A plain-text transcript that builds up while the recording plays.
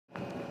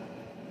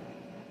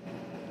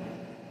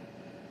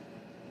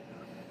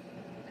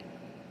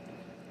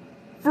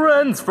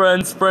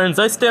Friends,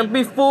 I stand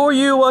before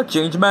you a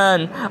changed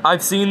man.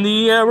 I've seen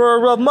the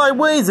error of my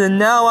ways and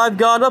now I've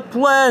got a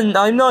plan.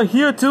 I'm not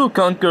here to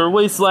conquer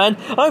Wasteland,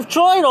 I've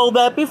tried all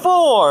that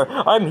before.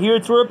 I'm here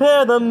to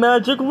repair the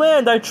magic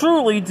land I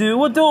truly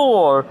do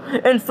adore.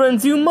 And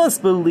friends, you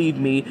must believe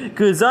me,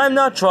 cause I'm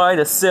not trying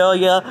to sell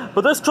ya.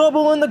 But there's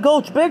trouble in the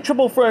gulch, big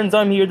trouble friends,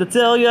 I'm here to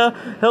tell ya.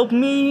 Help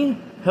me,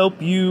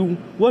 help you,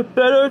 what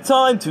better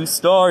time to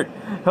start?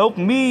 Help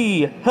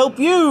me, help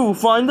you,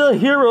 find a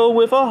hero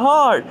with a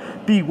heart.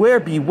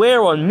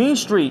 Beware on Mean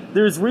Street,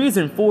 there's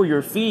reason for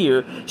your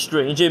fear.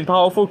 Strange and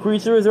powerful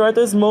creatures are at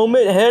this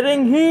moment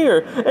heading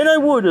here. And I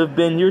would have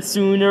been here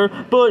sooner,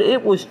 but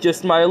it was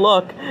just my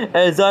luck.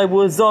 As I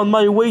was on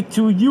my way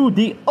to you,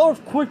 the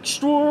earthquake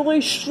surely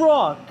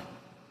struck.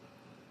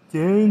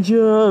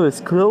 Danger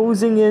is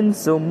closing in,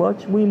 so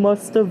much we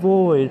must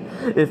avoid.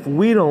 If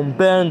we don't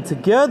band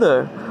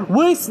together,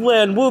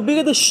 Wasteland will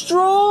be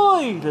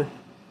destroyed!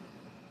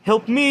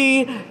 Help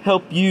me,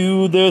 help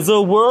you, there's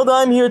a world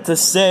I'm here to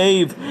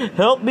save.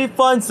 Help me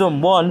find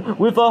someone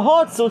with a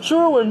heart so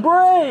true and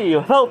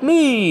brave. Help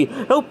me,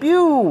 help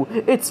you,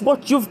 it's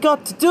what you've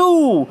got to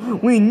do.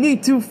 We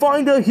need to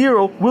find a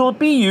hero, will it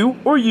be you,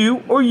 or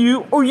you, or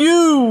you, or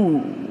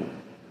you?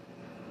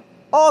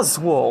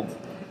 Oswald,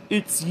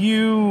 it's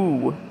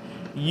you.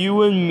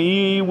 You and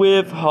me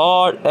with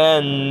heart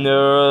and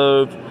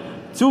nerve.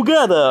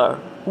 Together,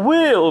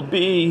 we'll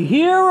be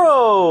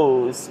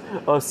heroes!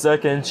 A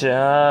second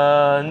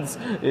chance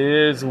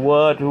is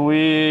what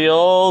we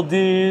all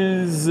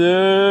deserve.